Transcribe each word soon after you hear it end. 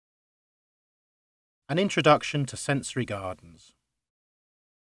An introduction to sensory gardens.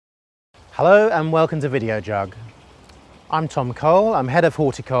 Hello and welcome to Video Jug. I'm Tom Cole, I'm Head of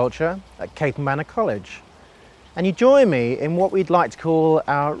Horticulture at Capel Manor College. And you join me in what we'd like to call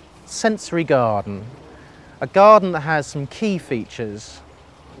our sensory garden. A garden that has some key features.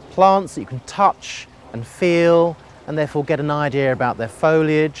 Plants that you can touch and feel and therefore get an idea about their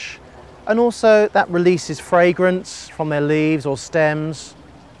foliage. And also that releases fragrance from their leaves or stems.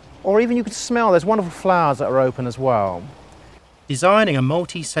 Or even you can smell those wonderful flowers that are open as well. Designing a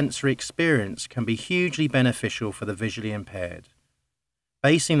multi-sensory experience can be hugely beneficial for the visually impaired.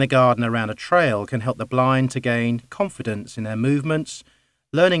 Basing the garden around a trail can help the blind to gain confidence in their movements,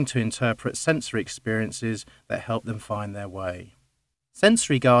 learning to interpret sensory experiences that help them find their way.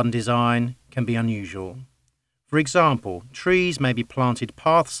 Sensory garden design can be unusual. For example, trees may be planted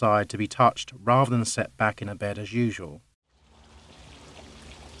pathside to be touched rather than set back in a bed as usual.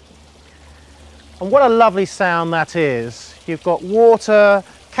 And what a lovely sound that is. You've got water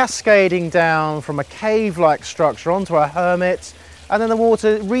cascading down from a cave-like structure onto a hermit, and then the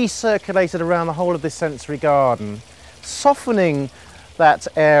water recirculated around the whole of this sensory garden. Softening that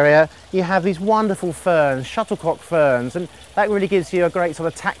area, you have these wonderful ferns, shuttlecock ferns, and that really gives you a great sort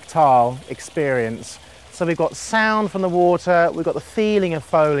of tactile experience. So we've got sound from the water, we've got the feeling of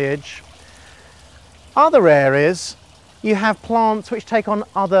foliage. Other areas, you have plants which take on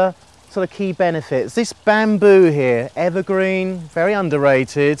other sort of key benefits. This bamboo here, evergreen, very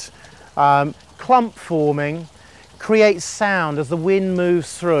underrated, clump forming, creates sound as the wind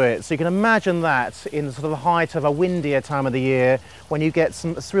moves through it. So you can imagine that in sort of the height of a windier time of the year when you get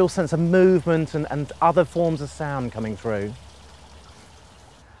a real sense of movement and other forms of sound coming through.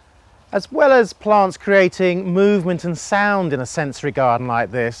 As well as plants creating movement and sound in a sensory garden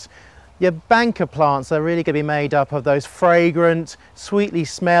like this, your banker plants are really going to be made up of those fragrant, sweetly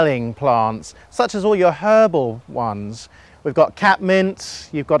smelling plants, such as all your herbal ones. We've got catmint,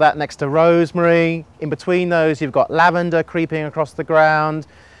 you've got that next to rosemary. In between those, you've got lavender creeping across the ground.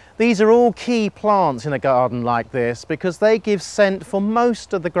 These are all key plants in a garden like this because they give scent for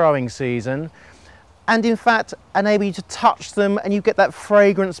most of the growing season and in fact enable you to touch them and you get that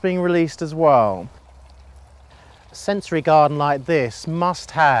fragrance being released as well. A sensory garden like this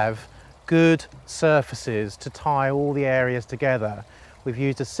must have good surfaces to tie all the areas together. We've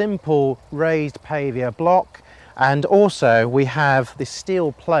used a simple raised pavia block, and also we have this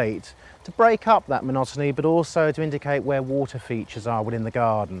steel plate to break up that monotony but also to indicate where water features are within the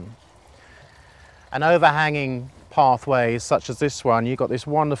garden. And overhanging pathways such as this one, you've got this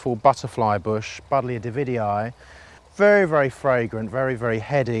wonderful butterfly bush, Buddleia davidii, very fragrant, very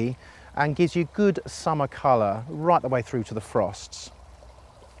heady, and gives you good summer colour right the way through to the frosts.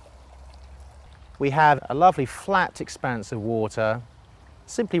 We have a lovely flat expanse of water,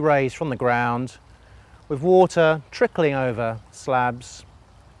 simply raised from the ground, with water trickling over slabs,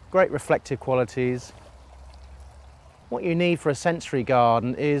 great reflective qualities. What you need for a sensory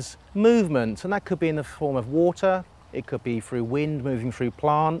garden is movement, and that could be in the form of water, it could be through wind moving through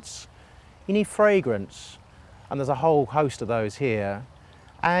plants. You need fragrance, and there's a whole host of those here.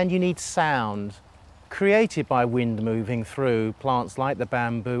 And you need sound, created by wind moving through plants like the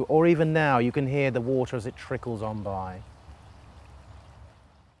bamboo, or even now you can hear the water as it trickles on by.